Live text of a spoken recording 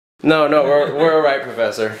No, no, we're all right,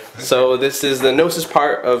 Professor. So this is the Gnosis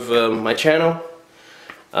part of my channel.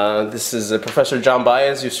 This is Professor John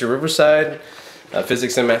Baez, UC Riverside,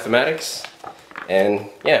 physics and mathematics. And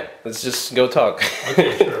yeah, let's just go talk.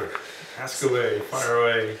 Okay, sure. Ask away, fire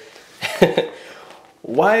away.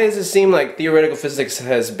 Why does it seem like theoretical physics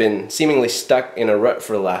has been seemingly stuck in a rut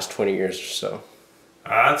for the last 20 years or so?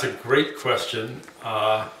 That's a great question.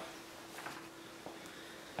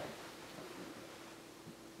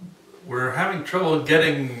 We're having trouble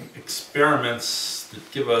getting experiments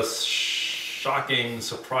that give us shocking,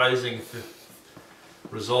 surprising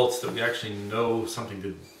results that we actually know something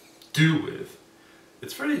to do with.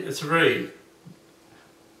 It's a very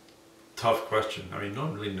tough question. I mean, no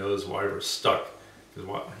one really knows why we're stuck.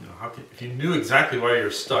 Because if you knew exactly why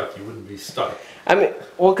you're stuck, you wouldn't be stuck. I mean,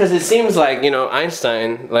 well, because it seems like,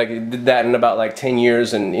 Einstein did that in about 10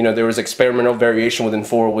 years, and there was experimental variation within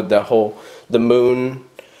 4 with the moon,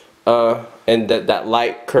 and that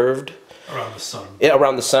light curved around the sun. Yeah,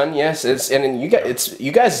 around the sun. Yes,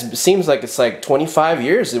 you guys seems like it's 25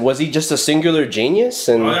 years. Was he just a singular genius?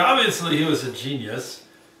 And well, obviously he was a genius.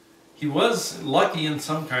 He was lucky in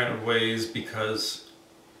some kind of ways because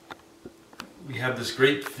we had this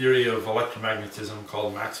great theory of electromagnetism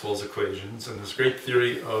called Maxwell's equations, and this great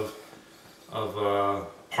theory of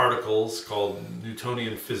particles called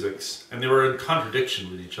Newtonian physics, and they were in contradiction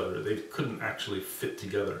with each other. They couldn't actually fit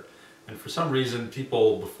together. And for some reason,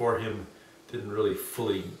 people before him didn't really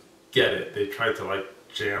fully get it. They tried to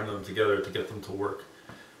jam them together to get them to work.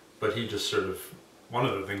 But he just one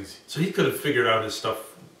of the things, so he could have figured out his stuff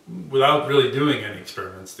without really doing any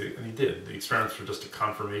experiments, and he did. The experiments were just a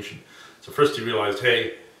confirmation. So first he realized,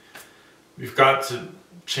 hey, we've got to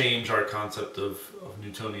change our concept of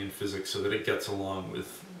Newtonian physics so that it gets along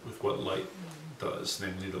with what light does,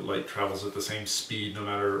 namely that light travels at the same speed no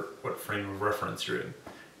matter what frame of reference you're in.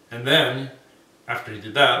 And then, after he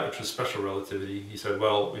did that, which was special relativity, he said,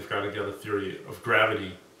 well, we've got to get a theory of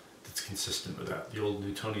gravity that's consistent with that. The old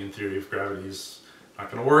Newtonian theory of gravity is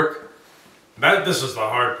not going to work. This is the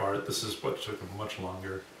hard part. This is what took him much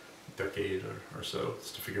longer, decade or so,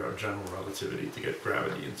 is to figure out general relativity to get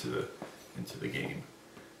gravity into the game.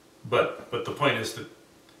 But the point is that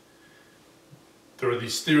there were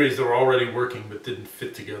these theories that were already working but didn't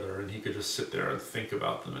fit together, and he could just sit there and think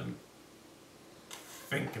about them and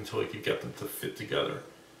think until he could get them to fit together.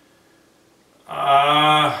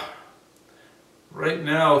 Right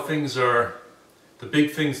now the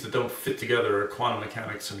big things that don't fit together are quantum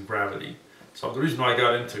mechanics and gravity. So the reason why I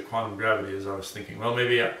got into quantum gravity is I was thinking, well,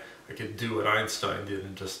 maybe I could do what Einstein did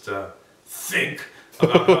and just think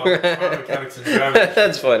about how quantum mechanics and gravity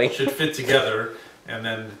That's funny. should fit together and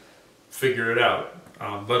then figure it out.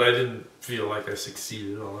 But I didn't feel like I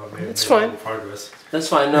succeeded, although I made a little progress. That's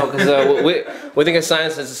fine, no, because we think of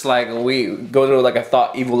science as it's we go through a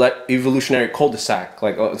thought evolutionary cul-de-sac,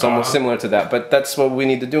 it's almost similar to that, but that's what we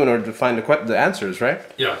need to do in order to find the answers, right?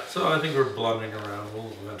 Yeah, so I think we're blundering around.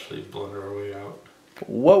 We'll eventually blunder our way out.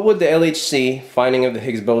 What would the LHC finding of the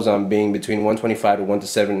Higgs boson being between 125 to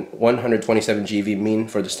 127 GeV mean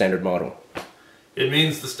for the Standard Model? It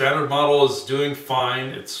means the Standard Model is doing fine.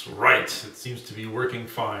 It's right. It seems to be working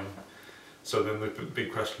fine. So then the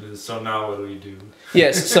big question is, so now what do we do?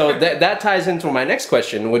 Yes, so that ties into my next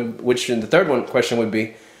question, which the third question would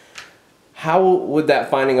be, how would that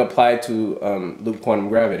finding apply to loop quantum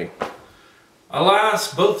gravity?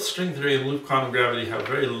 Alas, both string theory and loop quantum gravity have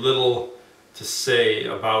very little to say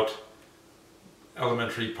about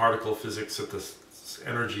elementary particle physics at the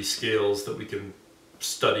energy scales that we can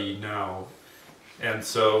study now. And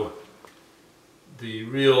so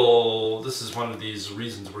this is one of these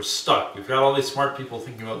reasons we're stuck. We've got all these smart people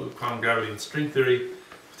thinking about loop quantum gravity and string theory.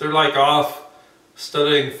 If they're off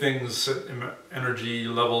studying things at energy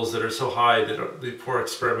levels that are so high that the poor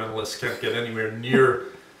experimentalists can't get anywhere near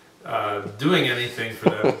doing anything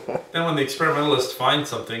for them. Then when the experimentalists find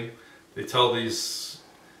something, they tell these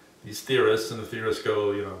theorists, and the theorists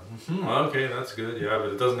go, okay, that's good, yeah, but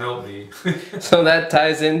it doesn't help me. So that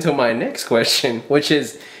ties into my next question, which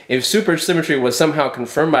is, if supersymmetry was somehow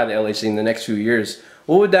confirmed by the LHC in the next few years,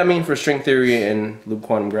 what would that mean for string theory and loop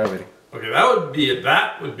quantum gravity? Okay,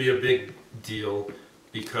 that would be a big deal,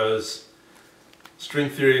 because string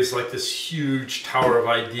theory is like this huge tower of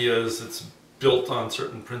ideas that's built on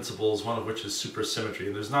certain principles, one of which is supersymmetry,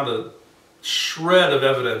 and there's not a shred of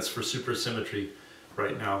evidence for supersymmetry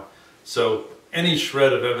right now. So any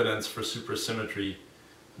shred of evidence for supersymmetry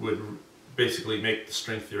would basically make the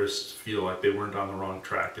string theorists feel like they weren't on the wrong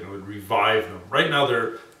track, and it would revive them. Right now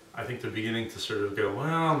I think they're beginning to go,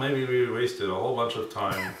 well, maybe we wasted a whole bunch of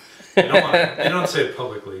time. They don't say it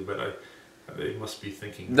publicly, but They must be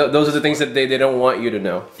thinking. Those are the things that they don't want you to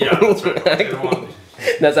know. Yeah, that's right. They don't want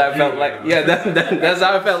that's how I felt like. Yeah, that's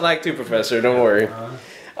how I felt like too, Professor. Don't worry.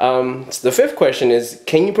 So the fifth question is,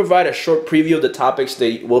 can you provide a short preview of the topics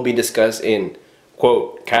that will be discussed in,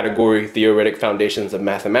 quote, category Theoretic Foundations of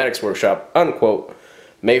Mathematics workshop, unquote,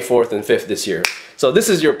 May 4th and 5th this year. So this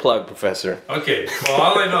is your plug, Professor. Okay, well,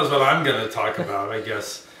 all I know is what I'm going to talk about, I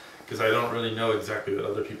guess, because I don't really know exactly what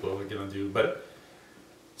other people are going to do. But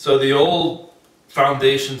so the old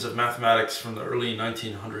foundations of mathematics from the early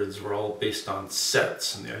 1900s were all based on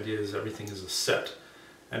sets, and the idea is everything is a set.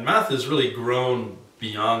 And math has really grown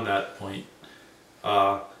beyond that point.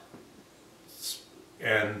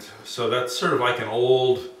 And so that's sort of like an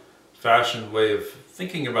old-fashioned way of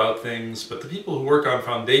thinking about things, but the people who work on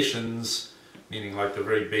foundations, meaning like the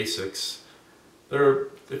very basics,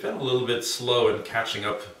 they've been a little bit slow in catching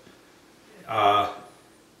up,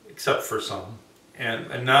 except for some.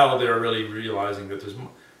 And now they're really realizing that there's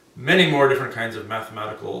many more different kinds of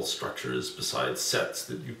mathematical structures besides sets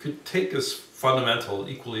that you could take as fundamental,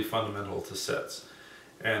 equally fundamental to sets.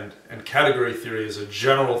 And category theory is a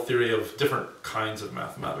general theory of different kinds of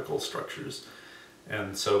mathematical structures.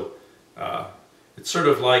 And so it's sort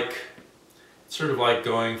of like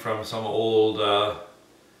going from some old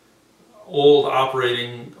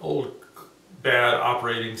bad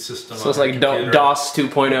operating system. So it's like DOS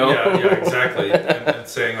 2.0. Yeah, exactly. and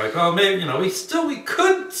saying like, oh, maybe we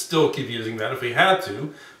could still keep using that if we had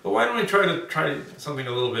to, but why don't we try something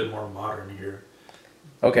a little bit more modern here?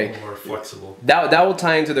 Okay. More flexible. That will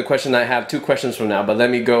tie into the question I have 2 questions from now, but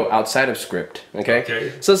let me go outside of script, okay?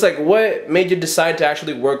 Okay. So it's like, what made you decide to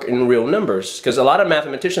actually work in real numbers? Because a lot of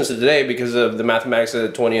mathematicians today, because of the mathematics of the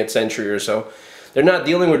 20th century or so, they're not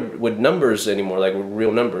dealing with numbers anymore, like with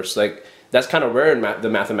real numbers. Like, that's kind of rare in the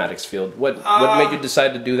mathematics field. What made you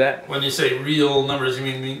decide to do that? When you say real numbers, you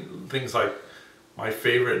mean things like my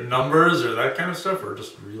favorite numbers or that kind of stuff, or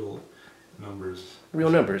just real numbers?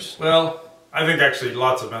 Real numbers. Well, I think actually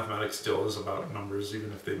lots of mathematics still is about numbers,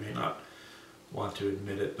 even if they may not want to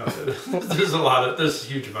admit it. There's a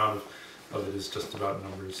huge amount of it is just about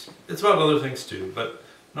numbers. It's about other things too, but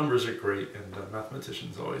numbers are great, and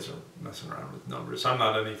mathematicians always are messing around with numbers. I'm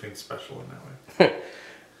not anything special in that way.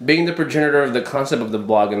 Being the progenitor of the concept of the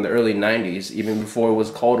blog in the early 90s, even before it was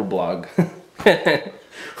called a blog,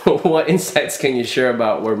 what insights can you share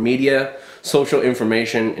about where media, social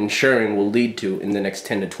information, and sharing will lead to in the next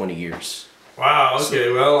 10 to 20 years? Wow,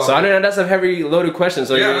 okay, well... So I know that's a heavy loaded question.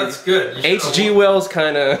 So yeah, that's good. H.G. Wells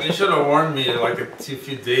kind of... You should have warned me like a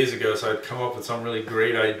few days ago so I'd come up with some really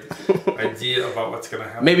great idea about what's going to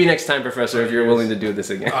happen. Maybe next time, Professor, if you're willing to do this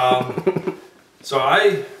again.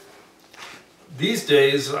 These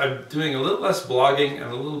days, I'm doing a little less blogging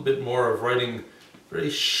and a little bit more of writing very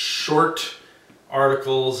short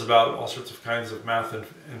articles about all sorts of kinds of math and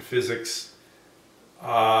physics.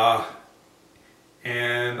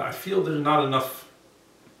 And I feel there's not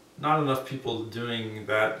enough people doing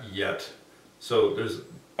that yet. So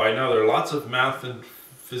by now there are lots of math and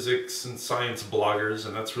physics and science bloggers,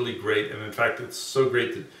 and that's really great. And in fact, it's so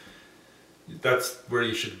great that that's where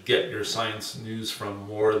you should get your science news from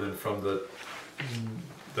more than from the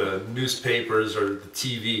newspapers or the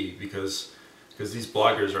TV, because these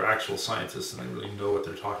bloggers are actual scientists and they really know what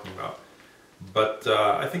they're talking about. But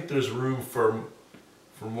I think there's room for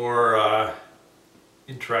more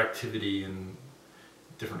interactivity in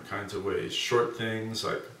different kinds of ways. Short things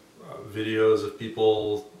like videos of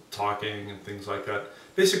people talking and things like that.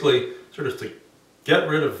 Basically, sort of to get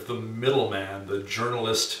rid of the middleman, the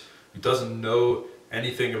journalist who doesn't know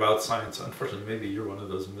anything about science. Unfortunately, maybe you're one of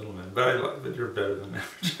those middlemen, but you're better than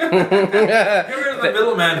average. Get rid of the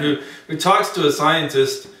middleman who talks to a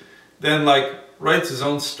scientist, then like writes his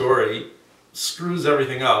own story, screws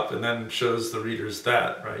everything up, and then shows the readers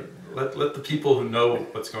that, right? Let the people who know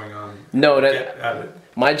what's going on get at it.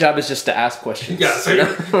 My job is just to ask questions. Yeah, so you're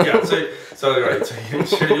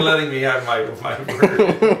letting me have my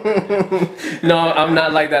word. No, I'm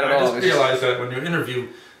not like that at all. I just realized that when you interview,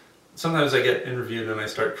 sometimes I get interviewed and I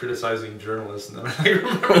start criticizing journalists, and then I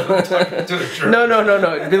remember them talking to a journalist.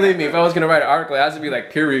 No. Believe me, if I was going to write an article, it has to be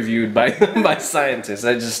like peer reviewed by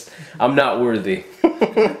scientists. I'm not worthy.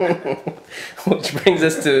 Which brings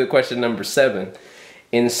us to question number 7.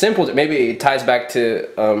 In simple, maybe it ties back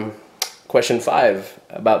to question 5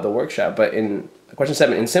 about the workshop, but in question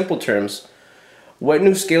 7, in simple terms, what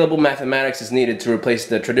new scalable mathematics is needed to replace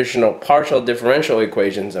the traditional partial differential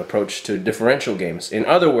equations approach to differential games? In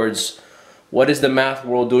other words, what is the math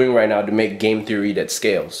world doing right now to make game theory that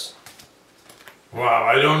scales? Wow,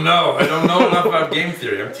 I don't know. I don't know enough about game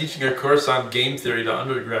theory. I'm teaching a course on game theory to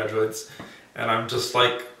undergraduates, and I'm just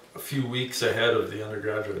like a few weeks ahead of the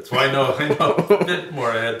undergraduates. Well, I know a bit more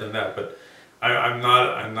ahead than that, but I'm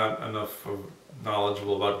not enough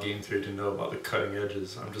knowledgeable about game theory to know about the cutting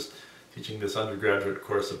edges. I'm just teaching this undergraduate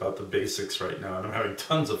course about the basics right now, and I'm having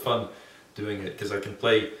tons of fun doing it because I can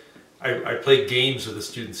play. I play games with the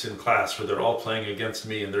students in class where they're all playing against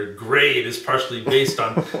me, and their grade is partially based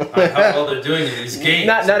on how well they're doing in these games.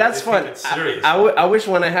 No, that's fun. It's serious. I wish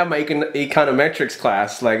when I have my econometrics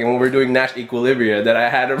class, like when we're doing Nash equilibria, that I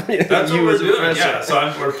had That's what we're doing. Yeah,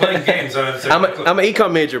 so we're playing games. I'm an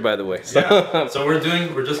econ major, by the way. So. Yeah. So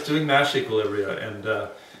we're just doing Nash equilibria,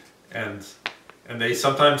 and they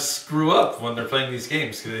sometimes screw up when they're playing these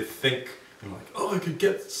games because they think, like, oh, I could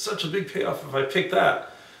get such a big payoff if I pick that.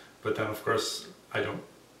 But then, of course,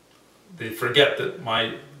 they forget that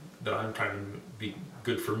I'm trying to be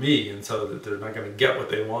good for me, and so that they're not going to get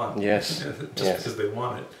what they want. Yes. Because they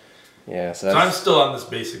want it. Yeah. So I'm still on this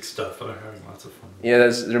basic stuff, but I'm having lots of fun. Yeah,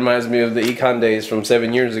 that reminds me of the econ days from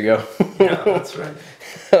 7 years ago. Yeah, that's right.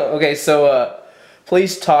 Okay, so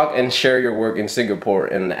please talk and share your work in Singapore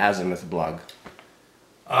in the Azimuth blog.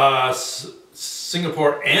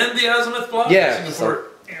 Singapore and the Azimuth blog? Yeah. Singapore.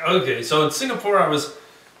 Okay, so in Singapore, I was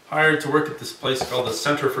hired to work at this place called the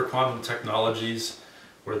Center for Quantum Technologies,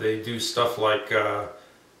 where they do stuff like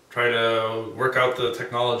try to work out the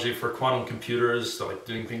technology for quantum computers, so like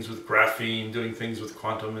doing things with graphene, doing things with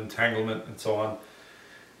quantum entanglement, and so on.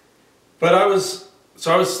 But I was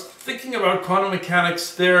thinking about quantum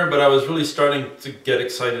mechanics there, but I was really starting to get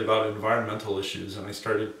excited about environmental issues, and I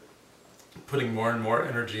started putting more and more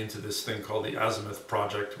energy into this thing called the Azimuth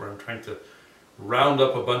project, where I'm trying to round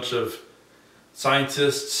up a bunch of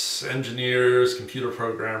scientists, engineers, computer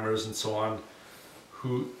programmers, and so on,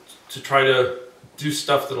 to try to do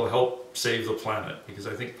stuff that'll help save the planet, because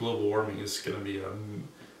I think global warming is going to be a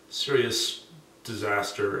serious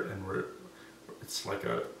disaster, and it's like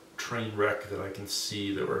a train wreck that I can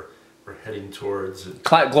see that we're heading towards.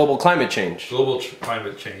 Global climate change.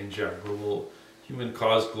 Climate change, yeah,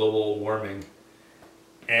 human-caused global warming.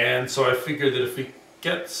 And so I figured that if we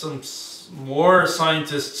get some more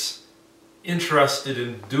scientists interested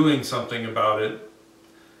in doing something about it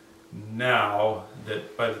now,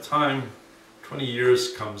 that by the time 20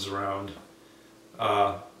 years comes around,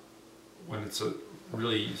 when it's a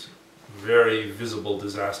really very visible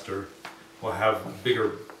disaster, we'll have a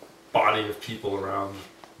bigger body of people around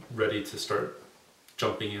ready to start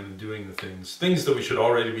jumping in and doing the things that we should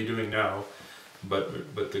already be doing now,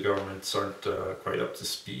 but the governments aren't quite up to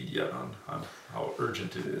speed yet on how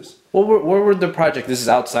urgent it is. What were the projects? This is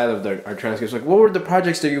outside of our transcripts. Like, what were the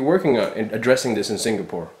projects that you're working on in addressing this in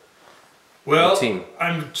Singapore? Well,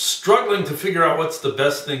 I'm struggling to figure out what's the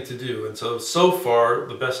best thing to do, and so far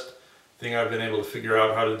the best thing I've been able to figure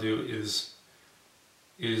out how to do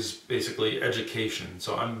is basically education.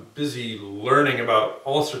 So I'm busy learning about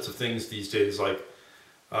all sorts of things these days, like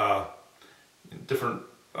different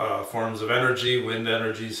forms of energy, wind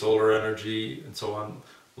energy, solar energy, and so on,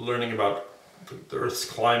 learning about the Earth's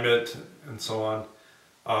climate and so on.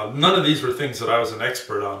 None of these were things that I was an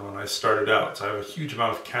expert on when I started out, so I have a huge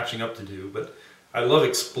amount of catching up to do, but I love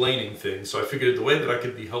explaining things, so I figured the way that I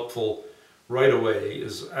could be helpful right away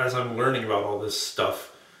is, as I'm learning about all this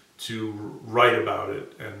stuff, to write about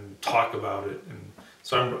it and talk about it. And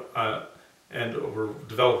so we're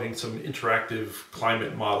developing some interactive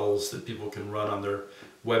climate models that people can run on their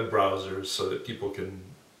web browsers, so that people can,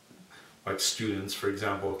 like students, for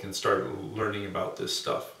example, can start learning about this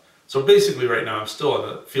stuff. So basically right now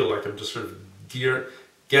feel like I'm just sort of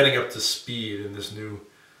getting up to speed in this new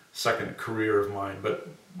second career of mine, but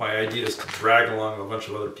my idea is to drag along a bunch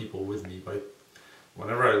of other people with me.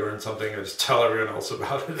 Whenever I learn something, I just tell everyone else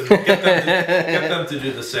about it and get them to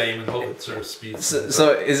do the same, and hope it sort of speeds.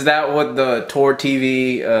 So is that what the Tor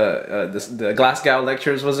TV, the Glasgow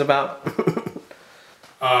lectures was about?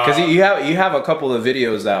 Because you have a couple of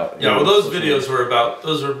videos out. Yeah, well, those videos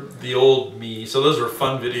those are the old me. So those were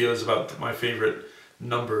fun videos about my favorite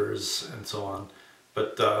numbers and so on.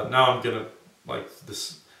 But now I'm gonna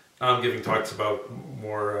Now I'm giving talks about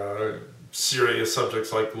more serious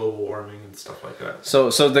subjects like global warming and stuff like that. So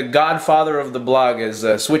the godfather of the blog is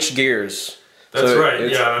Switch Gears. That's right.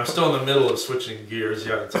 Yeah, I'm still in the middle of switching gears.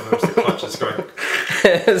 Yeah, and sometimes the clutch is going.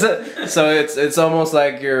 So it's almost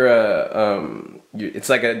like it's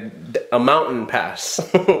like a mountain pass.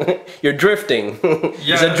 You're drifting.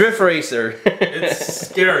 Yeah, it's a drift racer. It's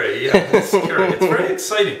scary. Yeah, it's scary. It's very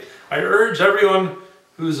exciting. I urge everyone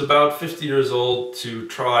who's about 50 years old to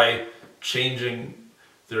try changing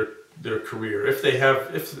their career if they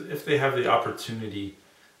have the opportunity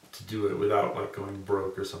to do it without like going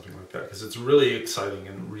broke or something like that, because it's really exciting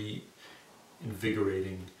and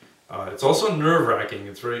reinvigorating. It's also nerve-wracking.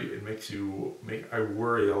 I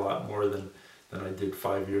worry a lot more than I did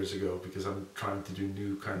 5 years ago, because I'm trying to do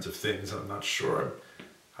new kinds of things. I'm not sure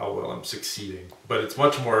how well I'm succeeding, but it's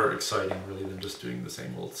much more exciting really than just doing the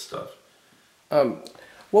same old stuff.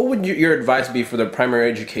 What would your advice be for the primary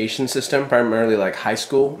education system, primarily like high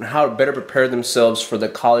school, and how to better prepare themselves for the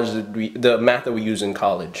the math that we use in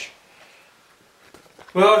college?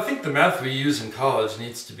 Well, I think the math we use in college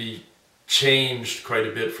needs to be changed quite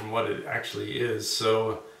a bit from what it actually is.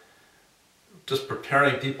 So just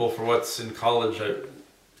preparing people for what's in college, I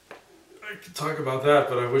could talk about that,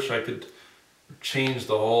 but I wish I could change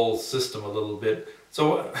the whole system a little bit.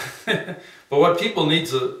 So, but what people need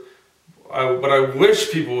to, what I wish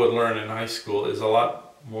people would learn in high school is a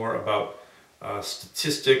lot more about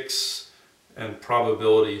statistics and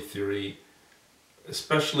probability theory,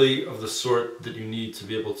 especially of the sort that you need to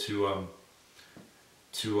be able to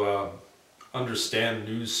understand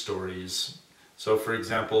news stories. So, for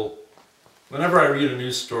example, whenever I read a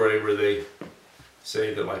news story where they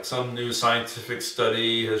say that like some new scientific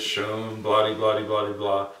study has shown blah blah blah blah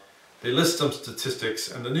blah, they list some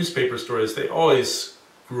statistics, and the newspaper stories, they always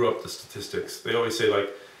screw up the statistics. They always say like,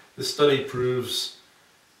 this study proves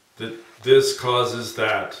that this causes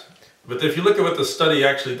that. But if you look at what the study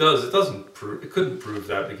actually does, it doesn't prove, it couldn't prove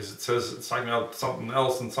that, because it says it's talking about something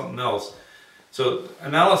else and something else. So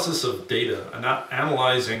analysis of data,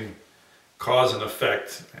 analyzing cause and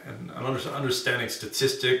effect, and understanding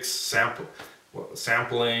statistics,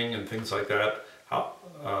 sampling and things like that,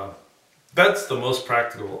 that's the most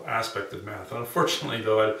practical aspect of math. And unfortunately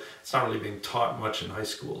though, it's not really being taught much in high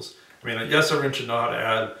schools. I mean, yes, everyone should know how to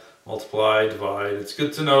add, multiply, divide. It's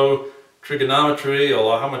good to know trigonometry,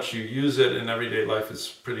 although how much you use it in everyday life is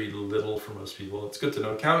pretty little for most people. It's good to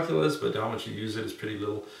know calculus, but how much you use it is pretty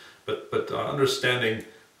little. But understanding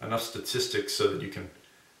enough statistics so that you can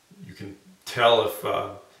tell if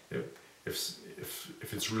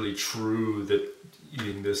it's really true that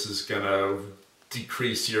eating this is gonna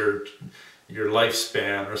decrease your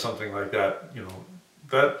lifespan or something like that. You know,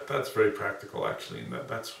 that's very practical actually, and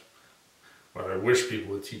that's what I wish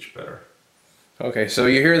people would teach better. Okay, so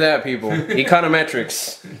you hear that, people.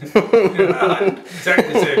 Econometrics. Yeah, I didn't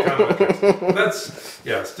exactly say econometrics. That's,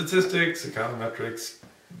 yeah, statistics, econometrics,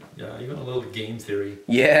 yeah, even a little game theory.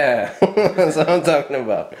 Yeah, that's what I'm talking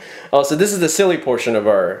about. Oh, so this is the silly portion of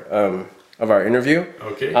our interview.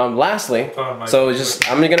 Okay. Lastly, so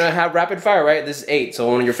I'm gonna have rapid fire, right? This is 8, so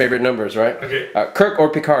one of your favorite numbers, right? Okay. Kirk or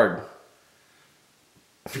Picard?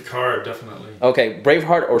 Picard, definitely. Okay,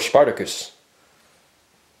 Braveheart or Spartacus?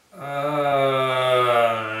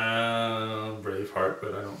 Braveheart,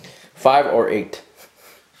 but I don't. 5 or 8?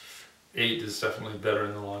 8 is definitely better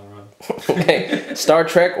in the long run. Okay, Star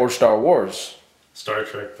Trek or Star Wars? Star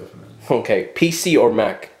Trek, definitely. Okay, PC or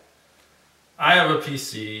Mac? I have a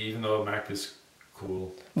PC, even though a Mac is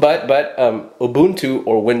cool. But Ubuntu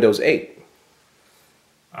or Windows 8?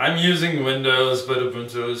 I'm using Windows, but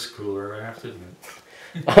Ubuntu is cooler, I have to admit.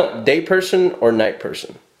 Day person or night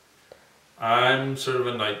person? I'm sort of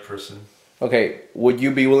a night person. Okay, would you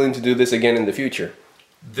be willing to do this again in the future?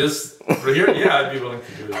 This right here, yeah, I'd be willing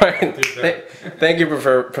to do it. Right. Thank you,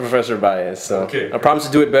 Professor Baez. So okay. I promise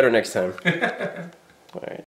to do it better next time. All right.